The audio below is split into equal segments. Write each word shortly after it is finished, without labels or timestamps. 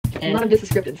And none of this is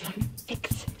scripted.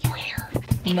 Fix your hair.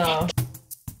 No.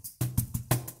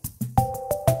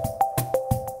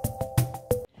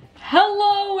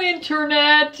 Hello,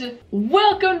 internet!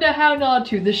 Welcome to How Not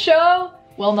To, the show.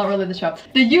 Well, not really the show.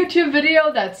 The YouTube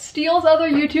video that steals other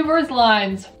YouTubers'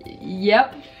 lines.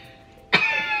 Yep.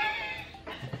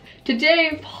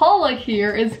 Today, Paula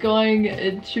here is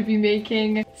going to be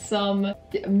making some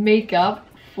makeup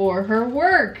for her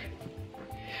work.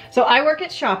 So I work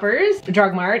at Shoppers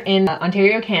Drug Mart in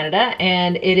Ontario, Canada,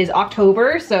 and it is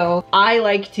October, so I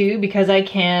like to, because I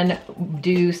can,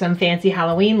 do some fancy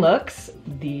Halloween looks.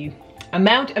 The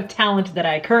amount of talent that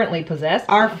I currently possess.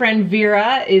 Our friend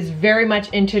Vera is very much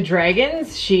into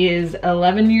dragons. She is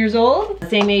 11 years old,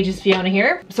 same age as Fiona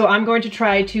here. So I'm going to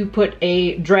try to put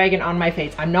a dragon on my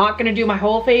face. I'm not gonna do my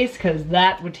whole face because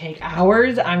that would take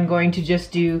hours. I'm going to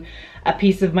just do a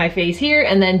piece of my face here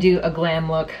and then do a glam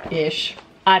look-ish.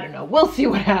 I don't know, we'll see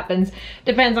what happens.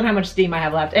 Depends on how much steam I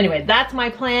have left. Anyway, that's my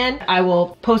plan. I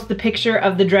will post the picture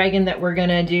of the dragon that we're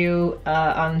gonna do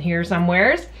on here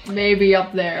somewheres. Maybe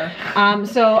up there.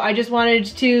 So I just wanted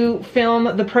to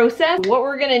film the process. What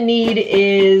we're gonna need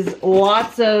is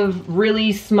lots of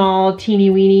really small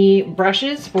teeny weeny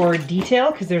brushes for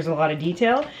detail, because there's a lot of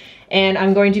detail. And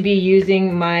I'm going to be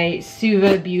using my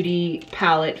Suva Beauty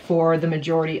palette for the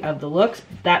majority of the looks.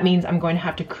 That means I'm going to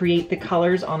have to create the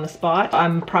colors on the spot.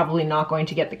 I'm probably not going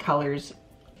to get the colors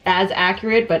as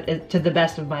accurate, but to the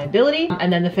best of my ability.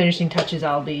 And then the finishing touches,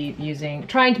 I'll be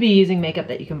trying to be using makeup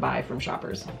that you can buy from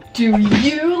Shoppers. Do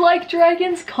you like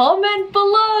dragons? Comment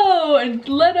below and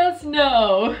let us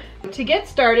know. To get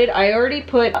started, I already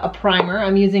put a primer.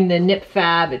 I'm using the Nip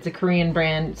Fab, it's a Korean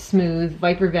brand, Smooth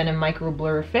Viper Venom Micro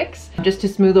Blur Fix, just to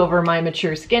smooth over my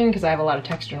mature skin because I have a lot of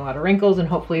texture and a lot of wrinkles, and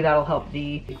hopefully that'll help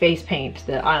the face paint,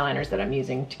 the eyeliners that I'm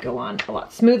using, to go on a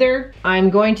lot smoother.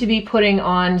 I'm going to be putting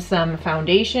on some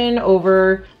foundation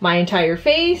over my entire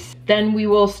face. Then we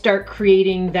will start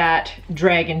creating that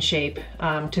dragon shape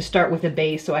to start with a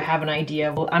base, so I have an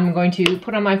idea. I'm going to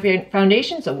put on my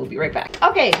foundation, so we'll be right back.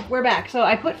 Okay, we're back. So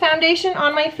I put foundation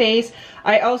on my face.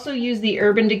 I also use the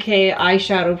Urban Decay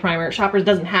eyeshadow primer. Shoppers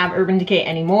doesn't have Urban Decay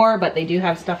anymore, but they do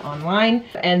have stuff online.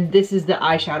 And this is the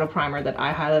eyeshadow primer that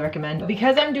I highly recommend.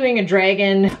 Because I'm doing a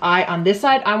dragon eye on this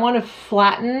side, I want to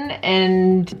flatten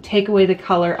and take away the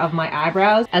color of my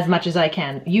eyebrows as much as I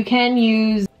can. You can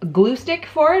use glue stick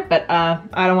for it, but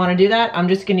I don't want to do that. I'm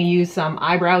just going to use some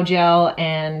eyebrow gel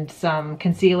and some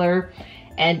concealer,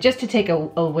 and just to take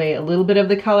away a little bit of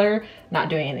the color, not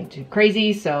doing anything too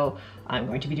crazy. So I'm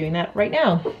going to be doing that right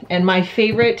now. And my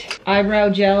favorite eyebrow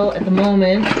gel at the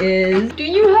moment is... Do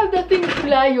you have nothing to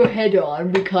lie your head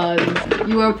on because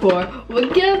you are poor? Well,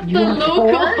 get the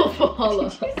local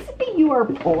polish. Did you say you are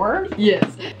poor? Yes.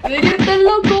 They get the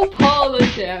local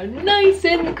polish there. Nice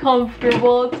and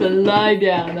comfortable to lie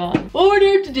down on.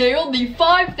 Order today, only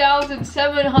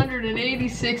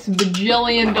 $5,786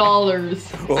 bajillion.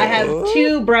 I have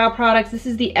two brow products. This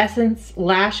is the Essence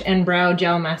Lash and Brow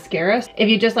Gel Mascara. If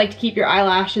you just like to keep your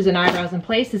eyelashes and eyebrows in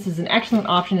place, this is an excellent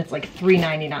option. It's like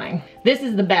 $3.99. This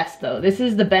is the best though. This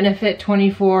is the Benefit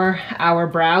 24-hour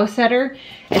brow setter.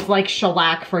 It's like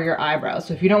shellac for your eyebrows.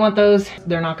 So if you don't want those,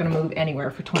 they're not gonna move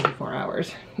anywhere for 24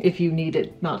 hours if you need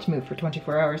it not to move for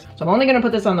 24 hours. So I'm only gonna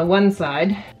put this on the one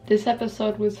side. This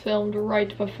episode was filmed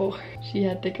right before she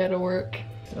had to go to work.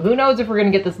 So who knows if we're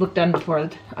gonna get this look done before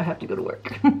I have to go to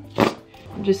work. I'm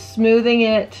just smoothing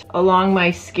it along my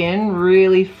skin,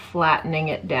 really flattening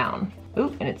it down.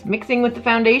 Oop, and it's mixing with the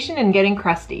foundation and getting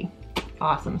crusty.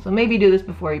 Awesome, so maybe do this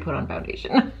before you put on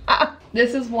foundation.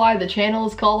 This is why the channel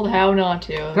is called How Not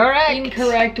To. Correct.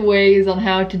 Incorrect ways on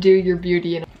how to do your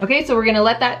beauty. Okay, so we're gonna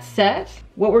let that set.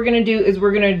 What we're gonna do is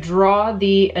we're gonna draw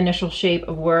the initial shape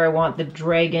of where I want the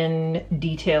dragon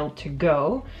detail to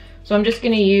go. So I'm just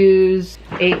gonna use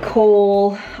a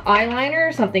kohl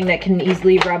eyeliner, something that can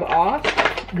easily rub off.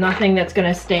 Nothing that's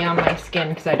gonna stay on my skin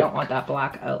because I don't want that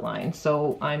black outline.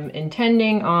 So I'm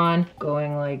intending on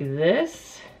going like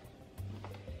this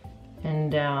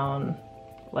and down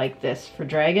like this for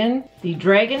dragon. The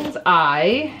dragon's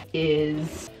eye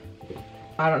is,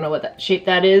 I don't know what that shape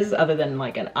that is other than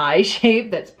like an eye shape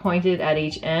that's pointed at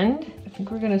each end. I think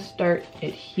we're gonna start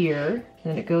it here, and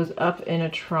then it goes up in a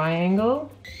triangle,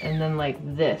 and then like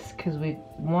this, because we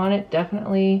want it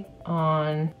definitely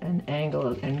on an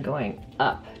angle and going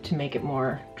up to make it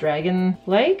more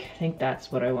dragon-like. I think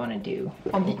that's what I want to do.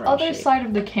 On the other side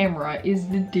of the camera is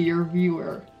the dear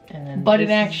viewer. And then but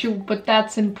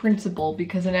that's in principle,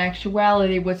 because in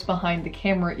actuality what's behind the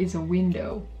camera is a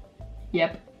window.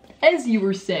 Yep. As you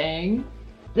were saying.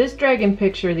 This dragon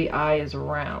picture, the eye is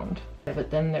round,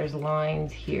 but then there's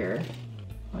lines here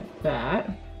like that.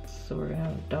 So we're gonna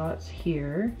have dots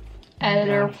here.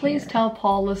 Editor, please tell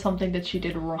Paula something that she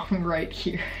did wrong right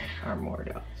here. Are more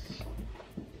dots.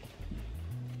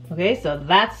 Okay, so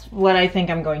that's what I think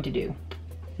I'm going to do.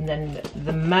 And then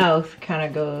the mouth kind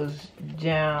of goes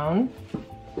down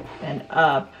and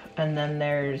up, and then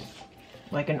there's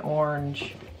like an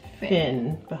orange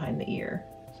fin behind the ear.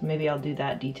 So maybe I'll do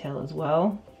that detail as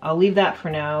well. I'll leave that for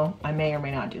now. I may or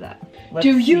may not do that.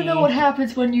 Do you know what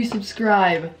happens when you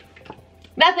subscribe?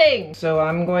 Nothing! So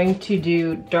I'm going to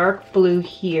do dark blue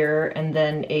here and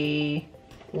then a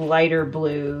lighter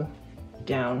blue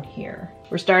down here.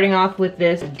 We're starting off with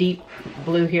this deep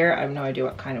blue here. I have no idea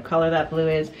what kind of color that blue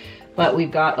is, but we've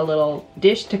got a little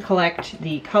dish to collect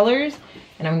the colors,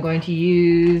 and I'm going to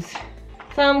use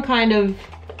some kind of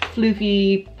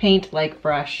floofy paint-like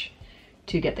brush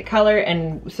to get the color.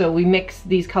 And so we mix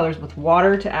these colors with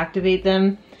water to activate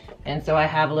them. And so I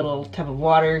have a little tub of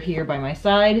water here by my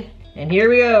side. And here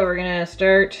we go, we're gonna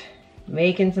start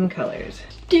making some colors.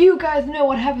 Do you guys know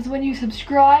what happens when you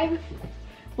subscribe?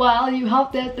 Well, you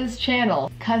helped out this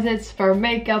channel, cause it's for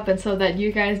makeup and so that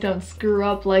you guys don't screw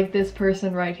up like this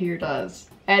person right here does.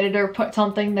 Editor put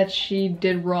something that she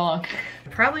did wrong.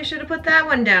 Probably should have put that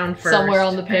one down first. Somewhere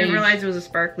on the page. I didn't realize it was a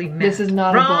sparkly mess. This is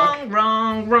not a book.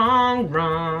 Wrong.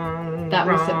 That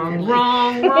was so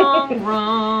weirdly.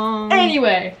 Wrong.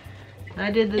 Anyway. I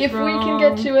did this If wrong. we can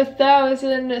get to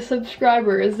 1,000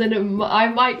 subscribers, then I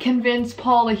might convince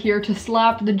Paula here to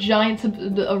slap the giant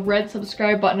red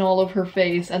subscribe button all over her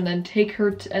face and then take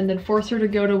her and then force her to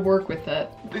go to work with it.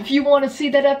 If you want to see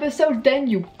that episode, then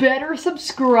you better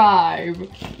subscribe.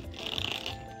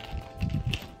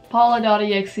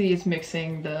 Paula.exe is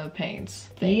mixing the paints.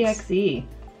 EXE?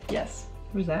 Yes.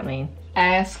 What does that mean?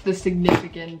 Ask the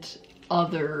significant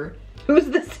other.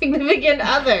 Who's the significant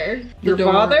other? Your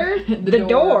door. father? The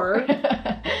door?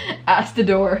 Ask the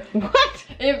door. What?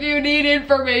 If you need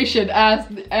information,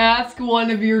 ask one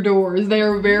of your doors. They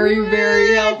are very,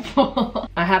 very helpful.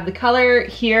 I have the color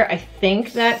here. I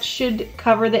think that should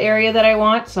cover the area that I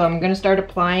want. So I'm gonna start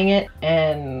applying it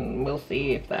and we'll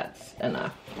see if that's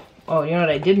enough. Oh, you know what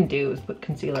I didn't do is put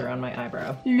concealer on my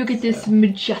eyebrow. Look at this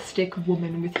majestic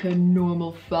woman with her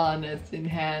normal fondness in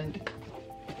hand.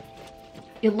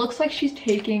 It looks like she's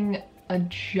taking a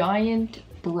giant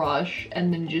brush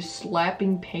and then just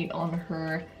slapping paint on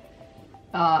her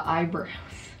eyebrows.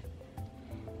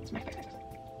 It's my favorite.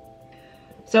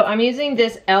 So I'm using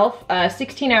this e.l.f.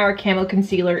 16-hour camo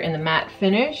concealer in the matte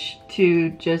finish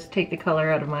to just take the color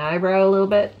out of my eyebrow a little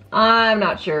bit. I'm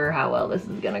not sure how well this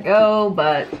is gonna go,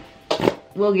 but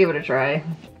we'll give it a try.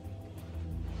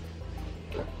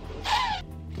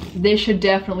 This should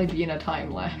definitely be in a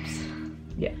time lapse.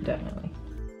 Yeah, definitely.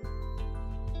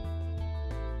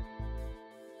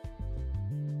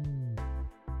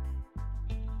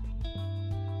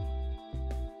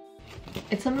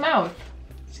 It's a mouth.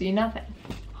 See nothing.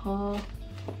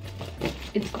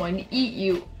 It's going to eat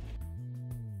you.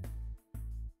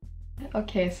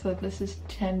 Okay, so this is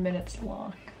 10 minutes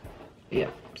long. Yeah,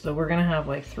 so we're gonna have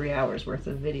like 3 hours worth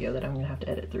of video that I'm gonna have to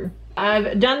edit through.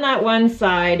 I've done that one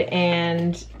side,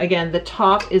 and again, the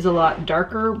top is a lot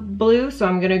darker blue, so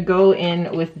I'm gonna go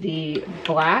in with the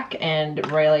black and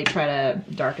really try to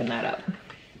darken that up.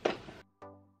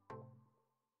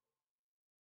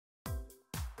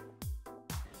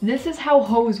 This is how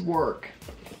hoes work.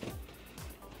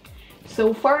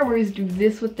 So farmers do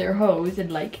this with their hoes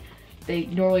and like they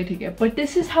normally take it, but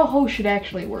this is how hoes should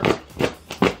actually work.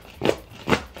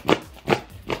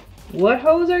 What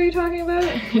hose are you talking about?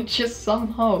 Just some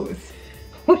hoes.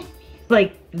 What do you mean?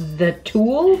 Like the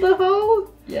tool, the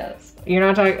hoe? Yes. You're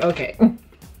not talking, okay.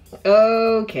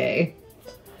 Okay.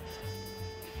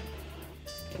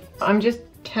 I'm just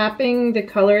tapping the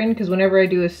color in because whenever I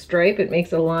do a stripe it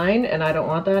makes a line and I don't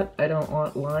want that. I don't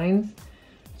want lines.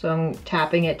 So I'm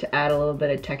tapping it to add a little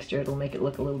bit of texture. It'll make it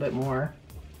look a little bit more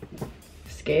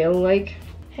scale-like.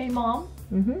 Hey mom,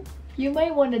 Mm-hmm. you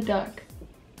might want a duck.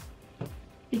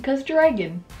 Because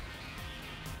dragon.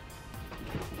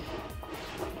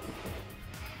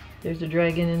 There's a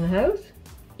dragon in the house?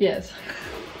 Yes.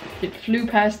 It flew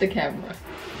past the camera.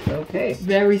 Okay.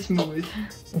 Very smooth.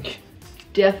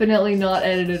 Definitely not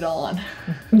edited on.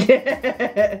 And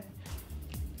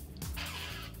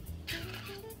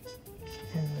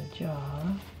the jaw.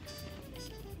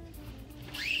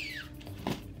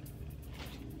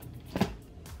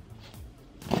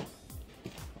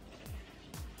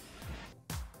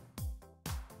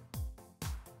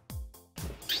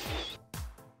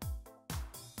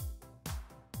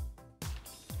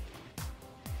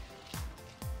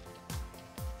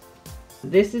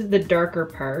 This is the darker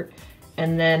part,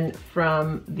 And then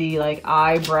from the like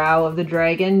eyebrow of the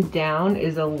dragon down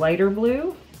is a lighter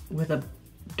blue with a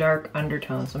dark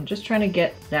undertone. So I'm just trying to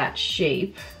get that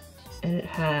shape. And it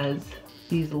has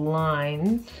these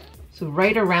lines. So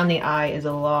right around the eye is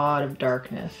a lot of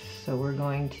darkness. So we're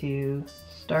going to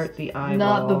start the eyeball.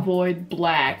 Not the void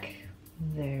black.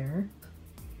 There,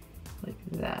 like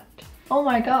that. Oh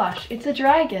my gosh, it's a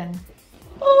dragon.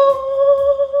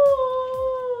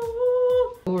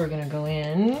 We're gonna go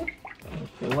in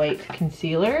with the white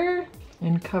concealer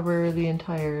and cover the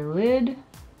entire lid.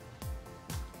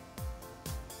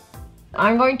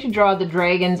 I'm going to draw the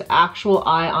dragon's actual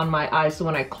eye on my eye, so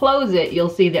when I close it,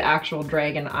 you'll see the actual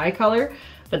dragon eye color,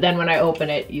 but then when I open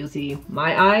it, you'll see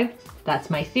my eye. That's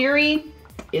my theory.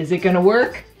 Is it gonna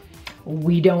work?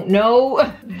 We don't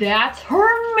know. That's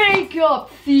her makeup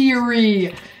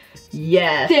theory.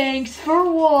 Yes. Thanks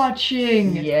for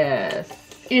watching. Yes.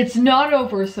 It's not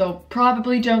over, so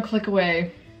probably don't click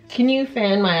away. Can you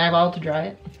fan my eyeball to dry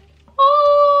it?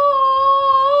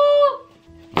 Oh!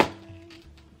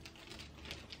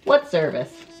 What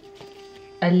service?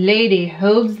 A lady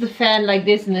holds the fan like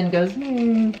this and then goes,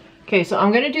 hmm. Okay, so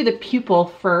I'm gonna do the pupil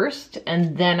first,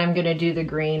 and then I'm gonna do the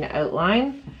green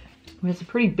outline. It's a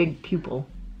pretty big pupil.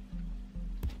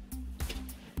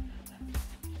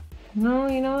 No,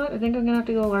 you know what? I think I'm gonna have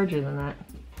to go larger than that.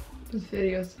 This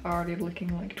video's already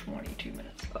looking like 22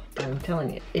 minutes long. I'm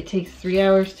telling you, it takes 3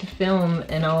 hours to film,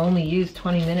 and I'll only use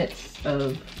 20 minutes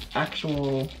of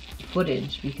actual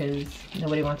footage because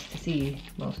nobody wants to see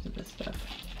most of this stuff.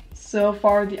 So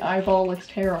far, the eyeball looks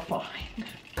terrifying.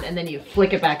 And then you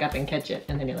flick it back up and catch it,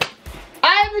 and then you're like,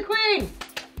 I am the queen!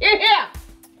 You're here!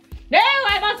 No,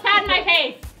 I must fan my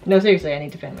face! No, seriously, I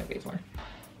need to fan my face more.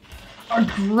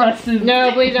 Aggressive.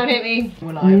 No, please don't hit me.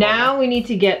 Now we need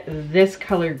to get this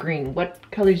color green. What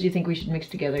colors do you think we should mix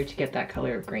together to get that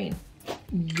color of green?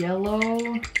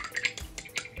 Yellow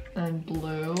and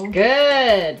blue.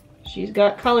 Good. She's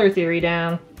got color theory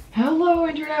down. Hello,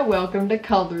 internet. Welcome to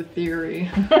color theory.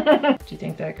 Do you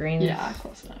think that green? Yeah,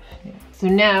 close enough. Yeah. So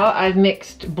now I've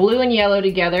mixed blue and yellow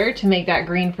together to make that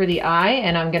green for the eye,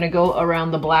 and I'm gonna go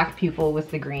around the black pupil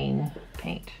with the green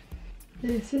paint.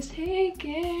 This is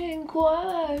taking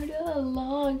quite a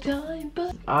long time,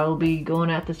 but I'll be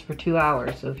going at this for 2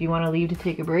 hours, so if you want to leave to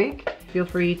take a break, feel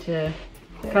free to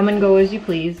come and go as you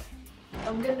please.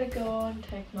 I'm gonna go on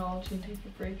technology and take a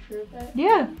break for a bit.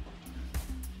 Yeah.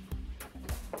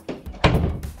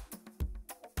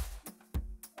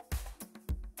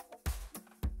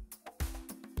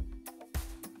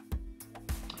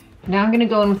 Now I'm gonna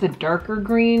go in with a darker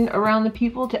green around the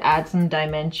pupil to add some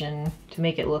dimension to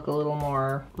make it look a little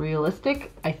more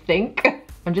realistic, I think.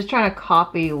 I'm just trying to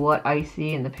copy what I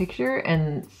see in the picture,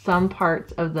 and some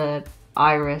parts of the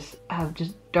iris have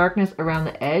just darkness around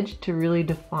the edge to really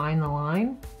define the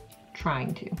line.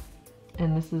 Trying to.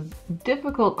 And this is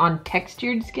difficult on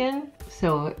textured skin,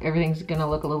 so everything's gonna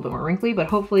look a little bit more wrinkly, but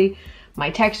hopefully my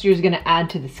texture is gonna add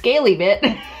to the scaly bit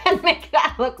and make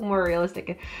that look more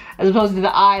realistic, as opposed to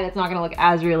the eye that's not gonna look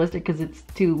as realistic because it's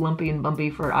too lumpy and bumpy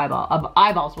for an eyeball. An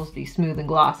eyeball's supposed to be smooth and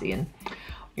glossy, and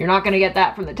you're not gonna get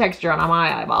that from the texture on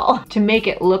my eyeball. To make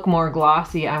it look more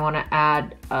glossy, I wanna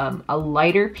add a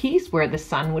lighter piece where the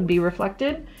sun would be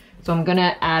reflected. So I'm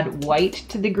gonna add white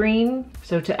to the green.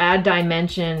 So to add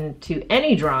dimension to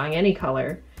any drawing, any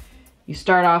color, you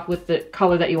start off with the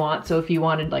color that you want. So if you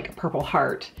wanted like a purple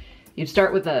heart, you'd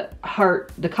start with the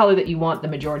heart, the color that you want the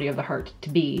majority of the heart to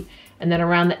be. And then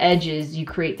around the edges, you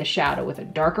create the shadow with a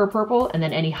darker purple, and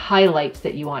then any highlights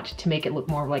that you want to make it look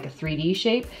more like a 3D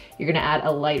shape, you're gonna add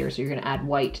a lighter, so you're gonna add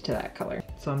white to that color.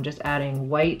 So I'm just adding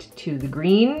white to the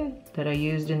green that I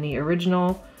used in the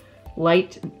original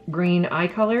light green eye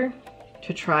color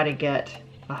to try to get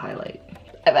a highlight.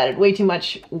 I've added way too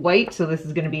much white, so this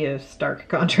is gonna be a stark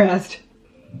contrast.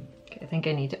 Okay, I think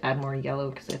I need to add more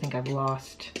yellow because I think I've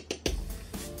lost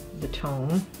the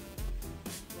tone.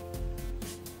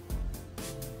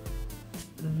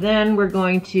 Then we're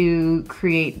going to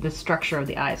create the structure of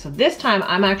the eye. So this time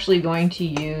I'm actually going to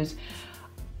use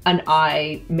an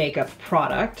eye makeup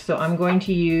product. So I'm going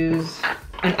to use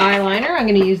an eyeliner. I'm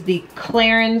going to use the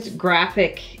Clarins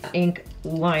Graphic Ink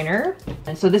liner.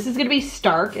 And so this is going to be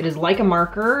stark. It is like a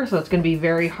marker, so it's going to be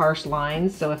very harsh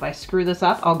lines. So if I screw this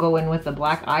up, I'll go in with the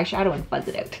black eyeshadow and fuzz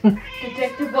it out.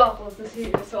 Detective Waffles is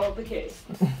here to solve the case.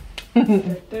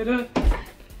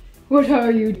 What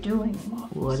are you doing,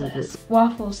 Waffles? What is it?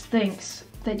 Waffles thinks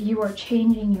that you are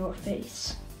changing your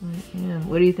face. I am.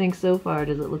 What do you think so far?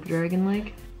 Does it look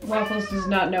dragon-like? Waffles does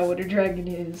not know what a dragon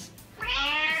is.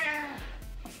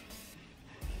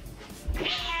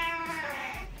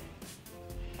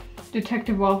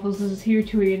 Detective Waffles is here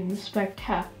to inspect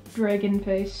half dragon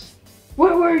face.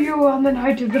 Where were you on the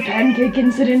night of the pancake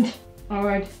incident?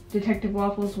 Alright, Detective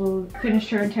Waffles will finish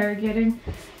her interrogating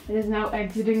and is now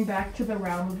exiting back to the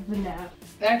realm of the nap.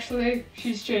 Actually,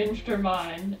 she's changed her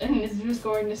mind and is just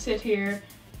going to sit here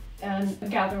and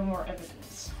gather more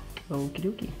evidence. Okie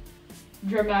dokie.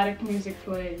 Dramatic music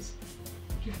plays.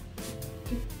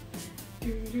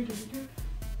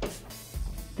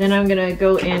 Then I'm gonna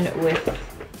go in with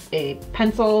a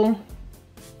pencil,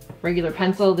 regular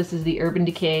pencil. This is the Urban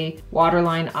Decay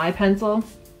Waterline Eye Pencil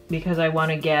because I want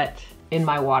to get in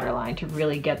my waterline to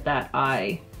really get that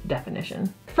eye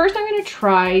definition. First, I'm gonna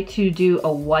try to do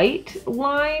a white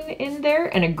line in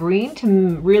there and a green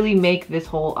to really make this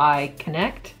whole eye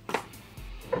connect.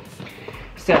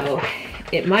 So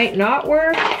it might not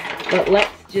work, but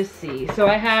let's just see. So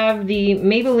I have the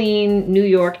Maybelline New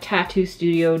York Tattoo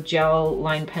Studio Gel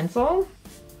Line Pencil.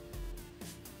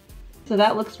 So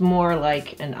that looks more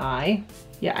like an eye.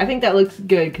 Yeah, I think that looks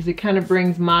good because it kind of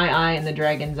brings my eye and the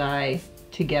dragon's eye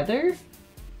together.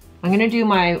 I'm gonna do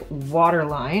my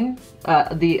waterline,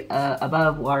 the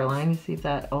above waterline, see if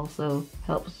that also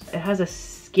helps. It has a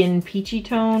skin peachy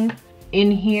tone in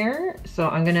here, so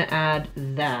I'm gonna add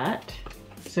that.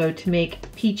 So to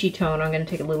make peachy tone, I'm gonna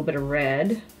take a little bit of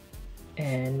red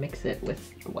and mix it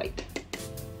with white.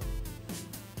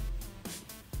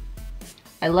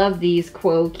 I love these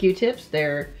Quo Q-tips.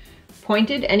 They're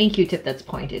pointed. Any Q-tip that's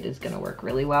pointed is gonna work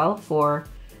really well for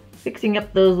fixing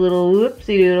up those little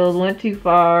whoopsie doodles, went too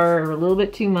far or a little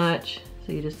bit too much.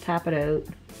 So you just tap it out.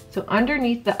 So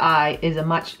underneath the eye is a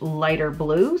much lighter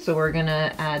blue, so we're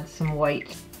gonna add some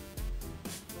white.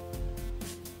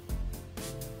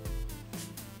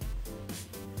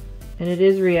 And it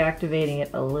is reactivating it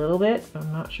a little bit.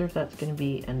 I'm not sure if that's gonna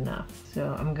be enough.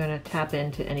 So I'm gonna tap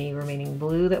into any remaining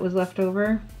blue that was left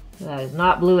over. That is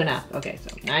not blue enough. Okay, so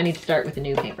now I need to start with a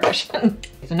new paintbrush.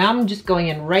 So now I'm just going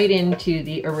in right into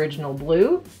the original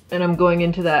blue, and I'm going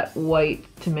into that white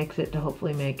to mix it to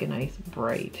hopefully make a nice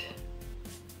bright.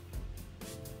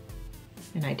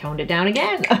 And I toned it down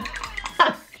again.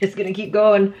 Just gonna keep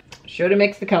going. Should have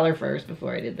mixed the color first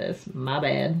before I did this. My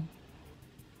bad.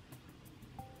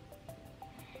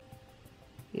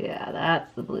 Yeah,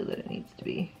 that's the blue that it needs to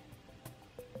be.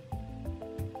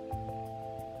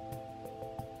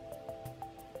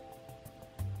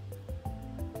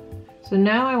 So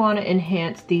now I want to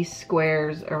enhance these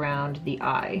squares around the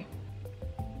eye.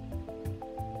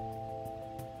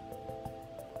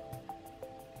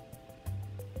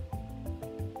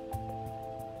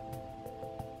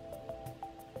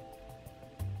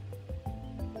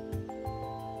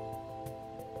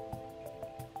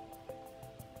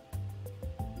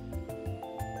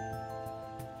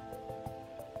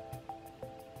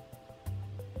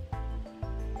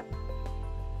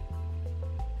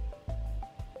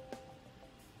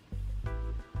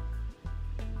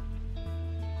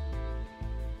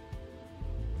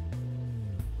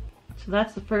 So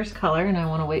that's the first color, and I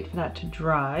want to wait for that to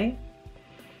dry.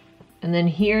 And then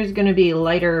here's going to be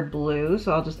lighter blue,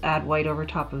 so I'll just add white over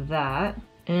top of that.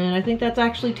 And I think that's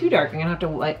actually too dark. I'm going to have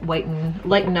to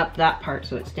lighten up that part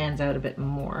so it stands out a bit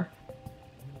more.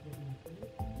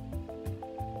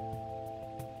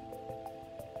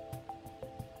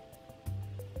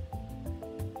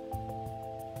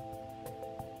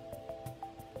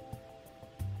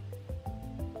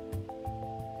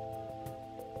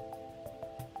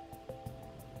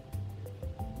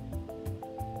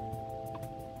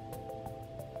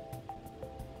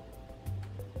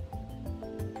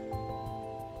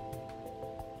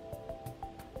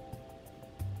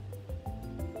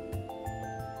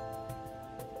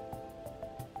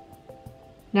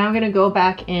 Now I'm going to go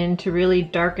back in to really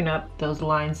darken up those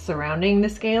lines surrounding the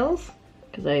scales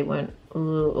because I went a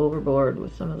little overboard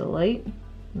with some of the light.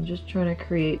 I'm just trying to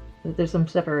create that there's some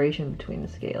separation between the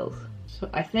scales. So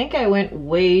I think I went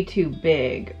way too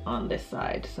big on this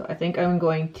side, so I think I'm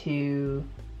going to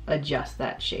adjust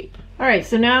that shape. All right,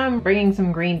 so now I'm bringing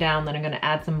some green down, then I'm going to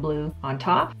add some blue on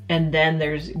top, and then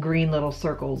there's green little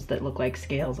circles that look like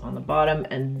scales on the bottom,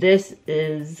 and this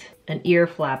is an ear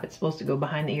flap. It's supposed to go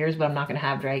behind the ears, but I'm not going to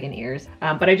have dragon ears.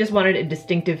 But I just wanted a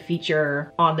distinctive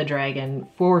feature on the dragon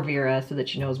for Vera so that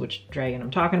she knows which dragon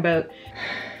I'm talking about.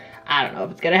 I don't know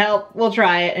if it's gonna help. We'll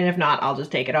try it, and if not, I'll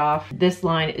just take it off. This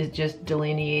line is just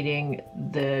delineating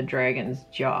the dragon's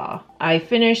jaw. I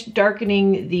finished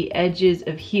darkening the edges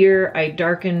of here. I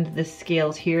darkened the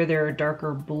scales here. They're a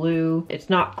darker blue. It's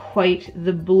not quite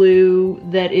the blue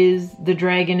that is the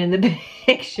dragon in the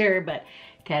picture, but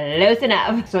close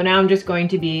enough. So now I'm just going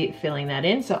to be filling that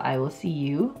in, so I will see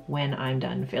you when I'm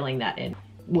done filling that in.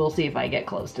 we'll see if I get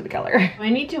close to the color. I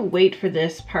need to wait for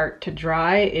this part to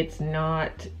dry. It's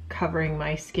not covering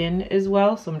my skin as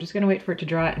well, so I'm just gonna wait for it to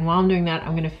dry. And while I'm doing that,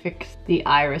 I'm gonna fix the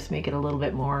iris, make it a little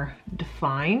bit more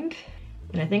defined.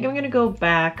 And I think I'm gonna go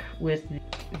back with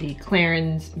the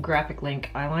Clarins Graphic Link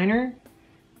eyeliner.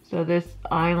 So this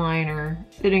eyeliner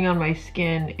sitting on my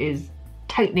skin is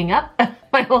tightening up.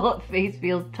 My whole face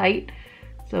feels tight.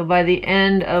 So by the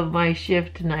end of my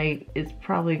shift tonight, it's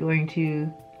probably going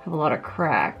to have a lot of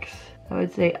cracks. I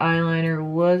would say eyeliner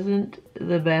wasn't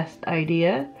the best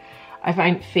idea. I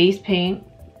find face paint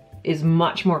is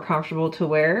much more comfortable to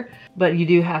wear, but you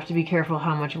do have to be careful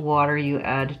how much water you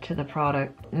add to the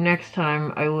product. Next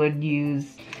time I would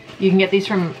use, you can get these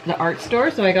from the art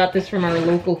store. So I got this from our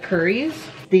local Curry's,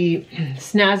 the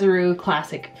Snazaroo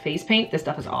Classic Face Paint. This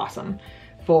stuff is awesome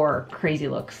for crazy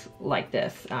looks like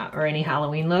this, or any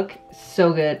Halloween look.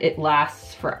 So good. It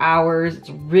lasts for hours.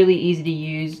 It's really easy to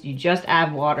use. You just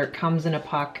add water, it comes in a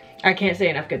puck. I can't say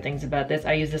enough good things about this.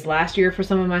 I used this last year for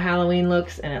some of my Halloween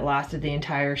looks and it lasted the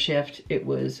entire shift. It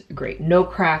was great. No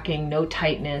cracking, no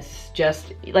tightness,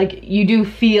 just like you do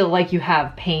feel like you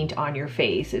have paint on your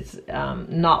face. It's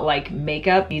not like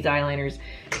makeup. These eyeliners,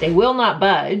 they will not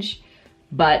budge,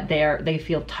 but they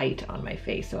feel tight on my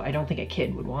face. So I don't think a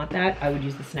kid would want that. I would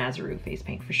use the Snazaroo face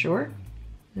paint for sure.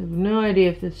 I have no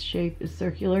idea if this shape is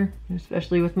circular,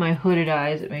 especially with my hooded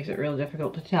eyes. It makes it real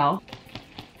difficult to tell.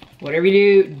 Whatever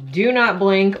you do, do not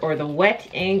blink or the wet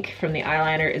ink from the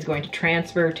eyeliner is going to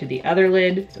transfer to the other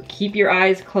lid. So keep your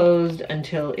eyes closed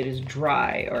until it is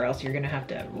dry, or else you're gonna have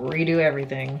to redo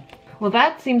everything. Well,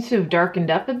 that seems to have darkened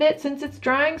up a bit since it's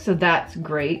drying, so that's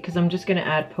great because I'm just gonna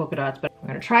add polka dots, but I'm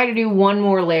gonna try to do one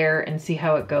more layer and see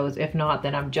how it goes. If not,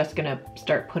 then I'm just gonna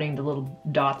start putting the little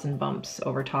dots and bumps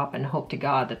over top and hope to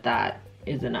God that that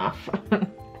is enough.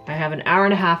 I have an hour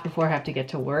and a half before I have to get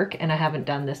to work and I haven't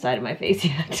done this side of my face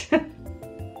yet.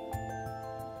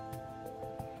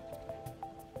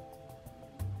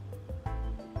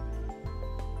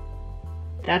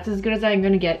 That's as good as I'm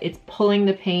gonna get. It's pulling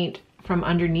the paint from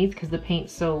underneath because the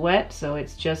paint's so wet, so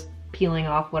it's just peeling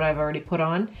off what I've already put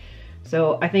on.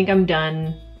 So I think I'm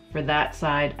done for that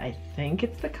side. I think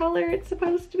it's the color it's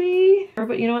supposed to be.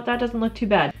 But you know what, that doesn't look too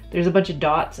bad. There's a bunch of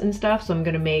dots and stuff, so I'm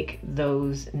gonna make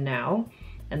those now.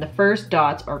 And the first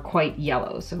dots are quite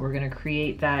yellow, so we're gonna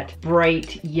create that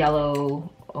bright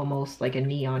yellow, almost like a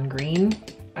neon green.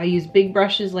 I use big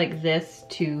brushes like this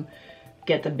to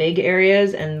get the big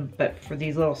areas, but for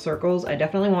these little circles, I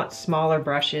definitely want smaller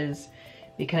brushes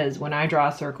because when I draw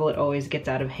a circle, it always gets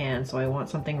out of hand, so I want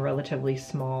something relatively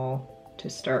small to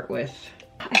start with.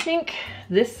 I think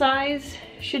this size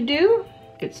should do.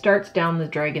 It starts down the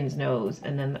dragon's nose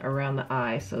and then around the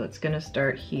eye, so it's gonna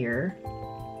start here.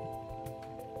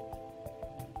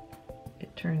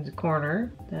 It turns a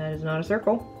corner. That is not a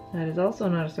circle. That is also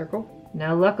not a circle.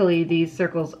 Now luckily these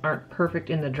circles aren't perfect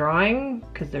in the drawing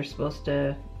because they're supposed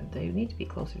to, they need to be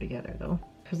closer together though,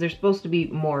 because they're supposed to be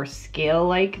more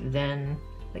scale-like than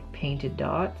like painted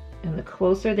dots. And the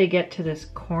closer they get to this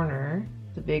corner,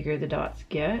 the bigger the dots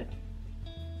get.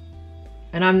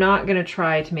 And I'm not gonna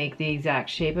try to make the exact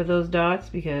shape of those dots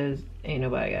because ain't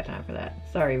nobody got time for that.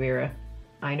 Sorry, Vera.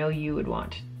 I know you would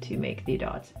want to make the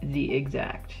dots the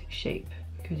exact shape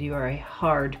because you are a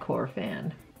hardcore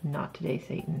fan. Not today,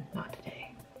 Satan, not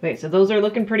today. Okay, so those are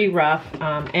looking pretty rough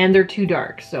and they're too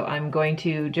dark. So I'm going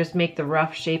to just make the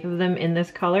rough shape of them in this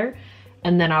color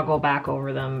and then I'll go back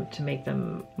over them to make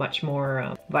them much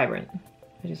more vibrant.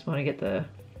 I just want to get the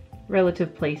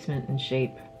relative placement and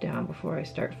shape down before I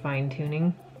start fine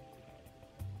tuning.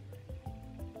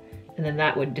 And then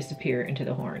that would disappear into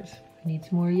the horns. I need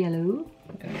some more yellow.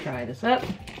 I'm gonna try this up.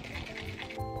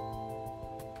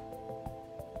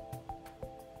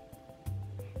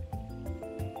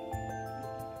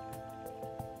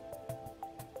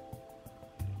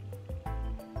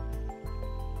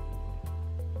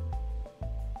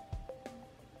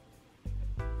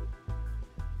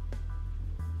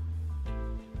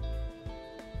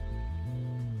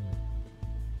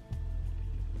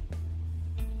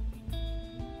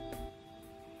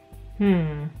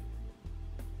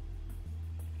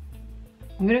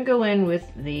 I'm gonna go in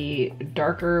with the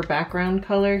darker background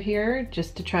color here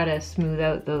just to try to smooth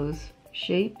out those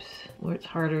shapes where it's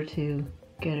harder to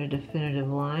get a definitive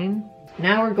line.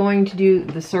 Now we're going to do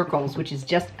the circles, which is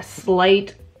just a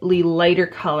slightly lighter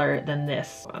color than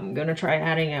this. I'm gonna try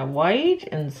adding a white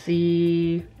and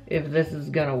see if this is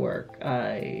gonna work.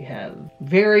 I have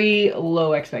very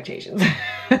low expectations.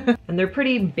 And they're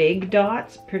pretty big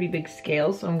dots, pretty big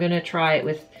scales, so I'm gonna try it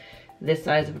with this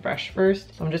size of a brush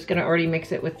first. So I'm just gonna already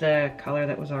mix it with the color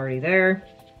that was already there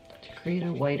to create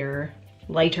a whiter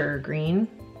lighter green.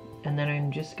 And then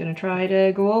I'm just gonna try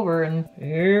to go over, and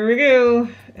here we go.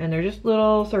 And they're just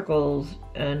little circles,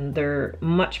 and they're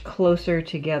much closer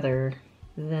together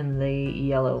than the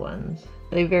yellow ones.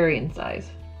 They vary in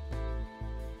size.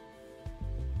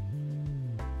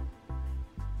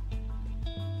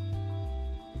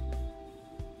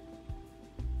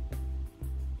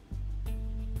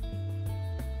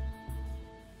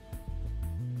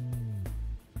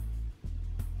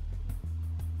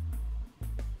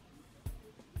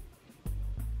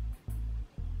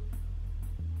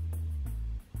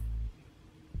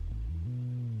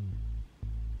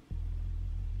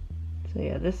 So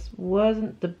yeah, this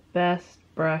wasn't the best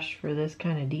brush for this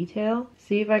kind of detail.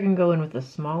 See if I can go in with a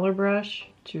smaller brush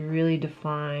to really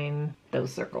define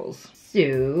those circles.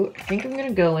 So I think I'm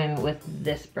gonna go in with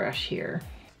this brush here.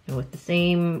 And with the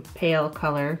same pale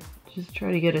color, just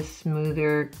try to get a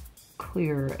smoother,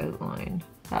 clearer outline.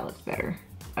 That looks better.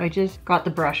 I just got the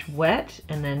brush wet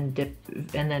and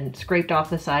then scraped off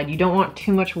the side. You don't want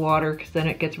too much water because then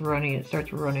it gets runny. It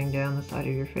starts running down the side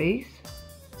of your face.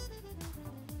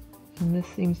 And this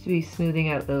seems to be smoothing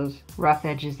out those rough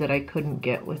edges that I couldn't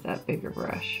get with that bigger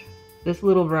brush. This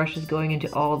little brush is going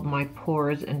into all of my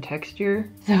pores and texture,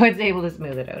 so it's able to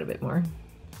smooth it out a bit more.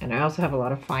 And I also have a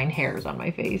lot of fine hairs on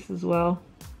my face as well.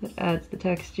 That adds the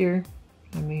texture.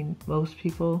 I mean, most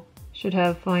people should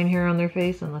have fine hair on their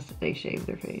face unless they shave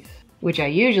their face, which I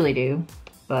usually do,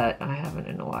 but I haven't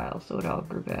in a while, so it all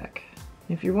grew back.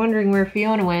 If you're wondering where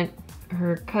Fiona went,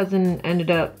 her cousin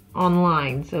ended up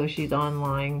online, so she's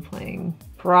online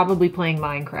probably playing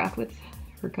Minecraft with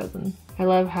her cousin. I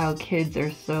love how kids are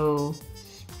so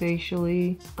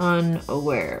spatially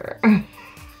unaware.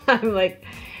 I'm like,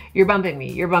 you're bumping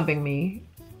me,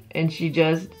 and she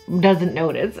just doesn't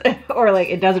notice, or like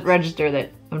it doesn't register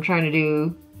that I'm trying to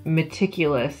do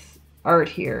meticulous art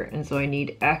here, and so I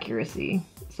need accuracy.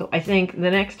 So I think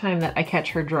the next time that I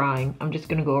catch her drawing, I'm just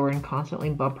gonna go over and constantly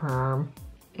bump her arm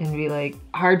and be like,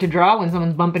 hard to draw when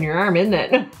someone's bumping your arm, isn't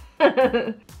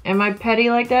it? Am I petty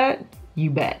like that? You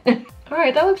bet. All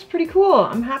right, that looks pretty cool.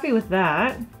 I'm happy with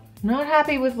that. Not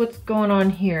happy with what's going on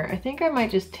here. I think I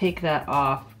might just take that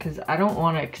off because I don't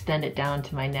want to extend it down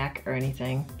to my neck or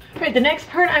anything. All right, the next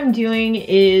part I'm doing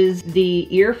is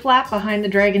the ear flap behind the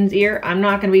dragon's ear. I'm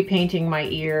not going to be painting my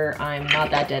ear. I'm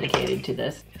not that dedicated to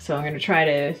this. So I'm going to try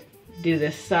to do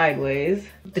this sideways.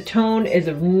 The tone is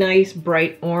a nice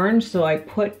bright orange, so I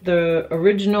put the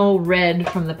original red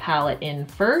from the palette in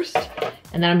first,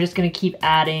 and then I'm just gonna keep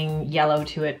adding yellow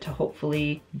to it to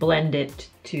hopefully blend it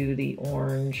to the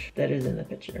orange that is in the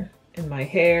picture. And my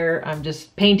hair, I'm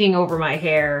just painting over my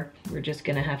hair. We're just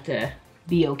gonna have to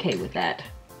be okay with that.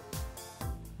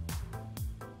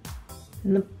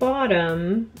 And the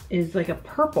bottom is like a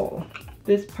purple.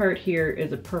 This part here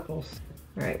is a purple.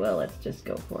 All right, well, let's just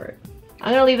go for it.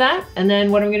 I'm gonna leave that, and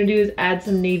then what I'm gonna do is add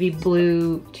some navy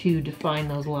blue to define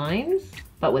those lines,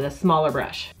 but with a smaller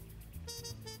brush.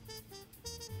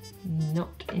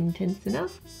 Not intense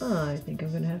enough. I think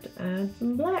I'm gonna have to add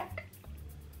some black.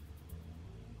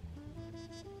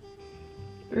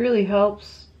 It really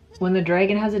helps when the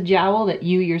dragon has a jowl that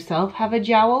you yourself have a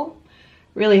jowl.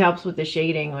 Really helps with the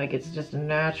shading, like it's just a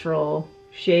natural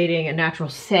shading, a natural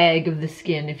sag of the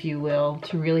skin, if you will,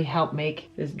 to really help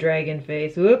make this dragon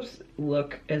face, whoops,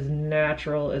 look as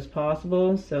natural as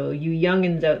possible. So you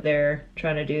youngins out there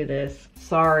trying to do this,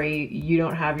 sorry, you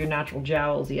don't have your natural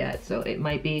jowls yet, so it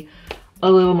might be a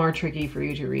little more tricky for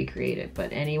you to recreate it,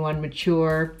 but anyone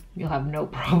mature, you'll have no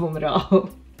problem at all.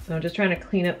 So I'm just trying to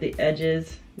clean up the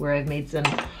edges where I've made some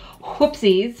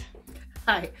whoopsies.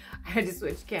 I had to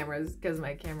switch cameras because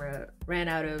my camera ran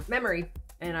out of memory,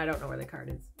 and I don't know where the card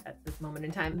is at this moment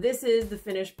in time. This is the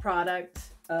finished product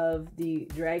of the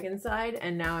dragon side,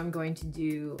 and now I'm going to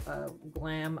do a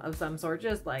glam of some sort,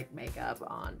 just like makeup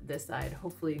on this side,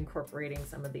 hopefully incorporating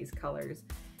some of these colors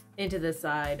into the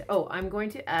side. Oh, I'm going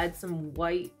to add some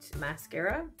white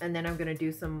mascara, and then I'm gonna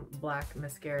do some black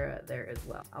mascara there as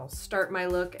well. I'll start my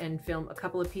look and film a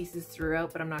couple of pieces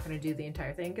throughout, but I'm not gonna do the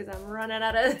entire thing because I'm running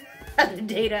out of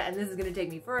data, and this is gonna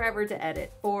take me forever to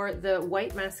edit. For the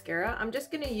white mascara, I'm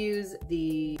just gonna use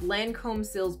the Lancome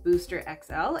Sills Booster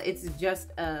XL. It's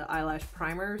just an eyelash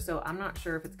primer, so I'm not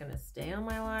sure if it's gonna stay on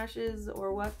my lashes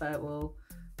or what, but we'll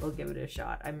give it a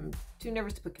shot. I'm too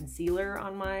nervous to put concealer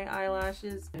on my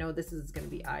eyelashes. I know this is gonna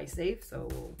be eye safe, so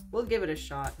we'll give it a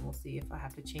shot, and we'll see if I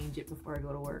have to change it before I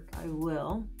go to work. I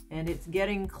will. And it's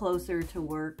getting closer to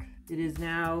work. It is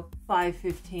now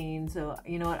 5:15, so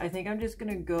you know what? I think I'm just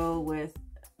gonna go with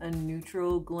a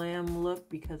neutral glam look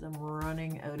because I'm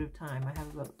running out of time. I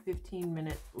have about 15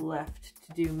 minutes left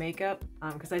to do makeup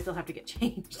because I still have to get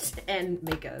changed and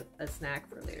make a snack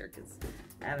for later because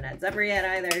I haven't had supper yet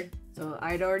either. So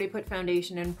I'd already put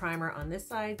foundation and primer on this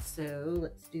side, so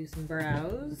let's do some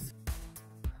brows.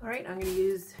 All right, I'm gonna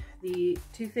use the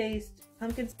Too Faced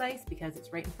Pumpkin Spice because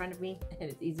it's right in front of me and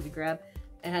it's easy to grab.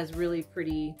 It has really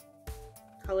pretty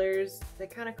colors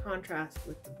that kind of contrast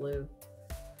with the blue.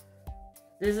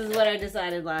 This is what I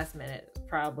decided last minute. It's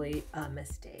probably a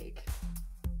mistake.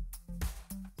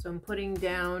 So I'm putting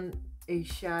down a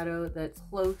shadow that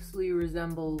closely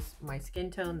resembles my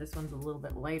skin tone. This one's a little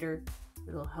bit lighter.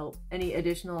 It'll help any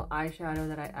additional eyeshadow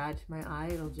that I add to my eye.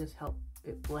 It'll just help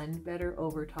it blend better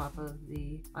over top of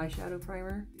the eyeshadow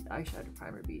primer. The eyeshadow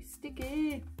primer be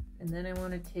sticky. And then I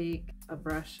want to take a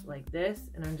brush like this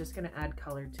and I'm just going to add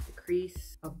color to the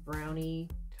crease, a brownie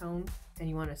tone. And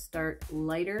you want to start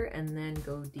lighter and then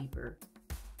go deeper.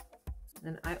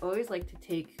 And I always like to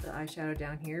take the eyeshadow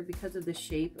down here because of the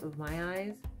shape of my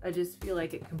eyes. I just feel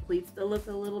like it completes the look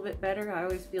a little bit better. I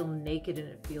always feel naked and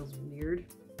it feels weird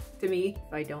to me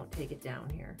if I don't take it down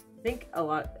here. I think a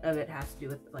lot of it has to do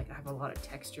with, like, I have a lot of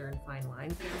texture and fine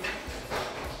lines.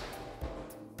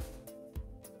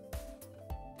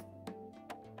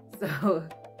 So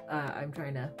I'm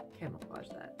trying to camouflage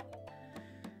that.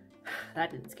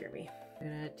 That didn't scare me. I'm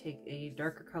gonna take a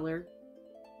darker color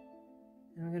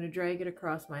and I'm gonna drag it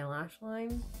across my lash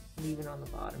line and even on the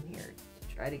bottom here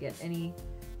to try to get any,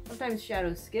 sometimes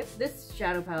shadows skip. This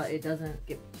shadow palette, it doesn't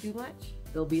skip too much.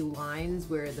 There'll be lines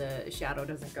where the shadow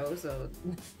doesn't go, so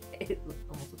it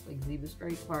almost looks like zebra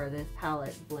stripe. Part of this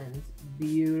palette blends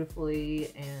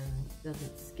beautifully and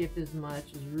doesn't skip as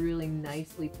much, is really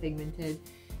nicely pigmented.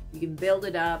 You can build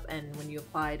it up, and when you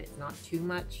apply it, it's not too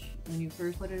much when you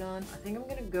first put it on. I think I'm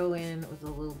gonna go in with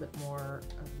a little bit more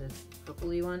of this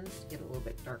purpley one to get a little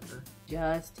bit darker.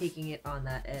 Just taking it on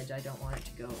that edge. I don't want it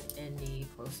to go any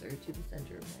closer to the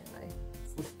center of my eye.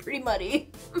 It's pretty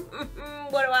muddy.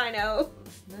 What do I know?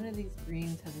 None of these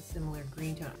greens have a similar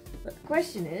green tone. But the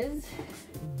question is,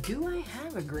 do I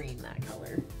have a green that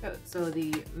color? So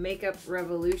the Makeup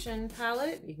Revolution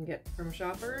palette you can get from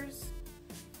Shoppers.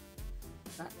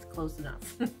 That's close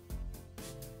enough. And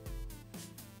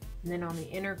then on the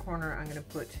inner corner, I'm gonna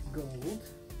put gold.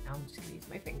 Now I'm just gonna use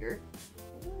my finger.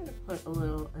 I'm gonna put a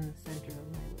little in the center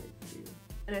of my lid too.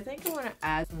 And I think I wanna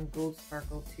add some gold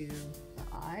sparkle to the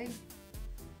eye.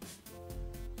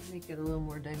 Make it a little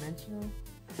more dimensional.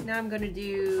 Now I'm gonna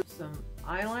do some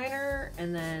eyeliner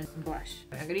and then some blush.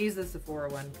 I'm gonna use the Sephora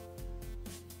one.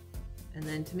 And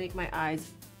then to make my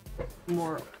eyes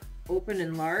more open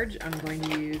and large, I'm going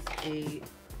to use a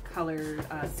color,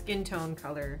 skin tone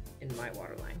color in my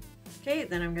waterline. Okay,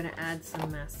 then I'm gonna add some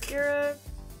mascara.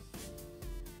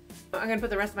 I'm gonna put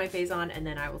the rest of my face on and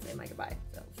then I will say my goodbye.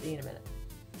 So see you in a minute.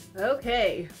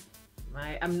 Okay,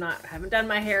 I haven't done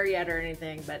my hair yet or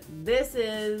anything, but this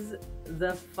is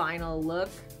the final look.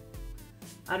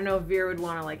 I don't know if Vera would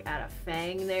want to like add a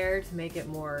fang there to make it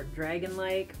more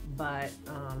dragon-like, but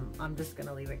I'm just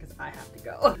gonna leave it because I have to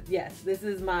go. Yes, this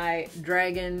is my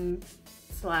dragon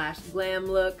 / glam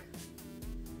look.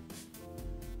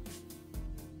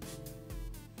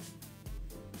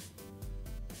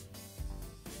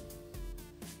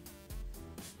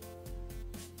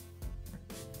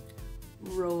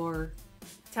 Roar.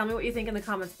 Tell me what you think in the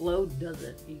comments below. Does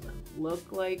it even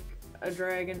look like a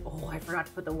dragon? Oh, I forgot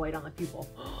to put the white on the pupil.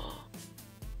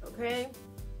 Okay.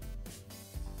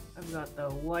 I've got the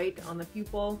white on the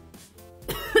pupil.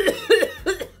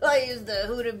 I used the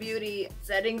Suva Beauty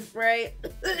setting spray.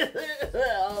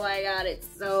 Oh my god, it's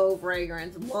so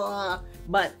fragrant. Blah.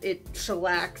 But it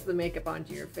shellacks the makeup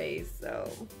onto your face,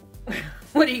 so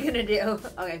what are you gonna do?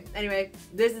 Okay, anyway,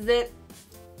 this is it.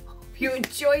 You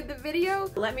enjoyed the video.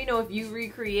 Let me know if you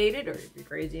recreated or if you're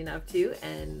crazy enough to,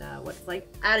 and what it's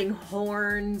like. Adding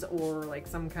horns or like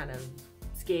some kind of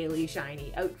scaly,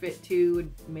 shiny outfit too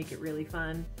would make it really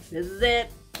fun. This is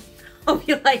it. Hope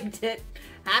you liked it.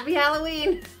 Happy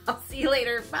Halloween. I'll see you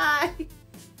later. Bye.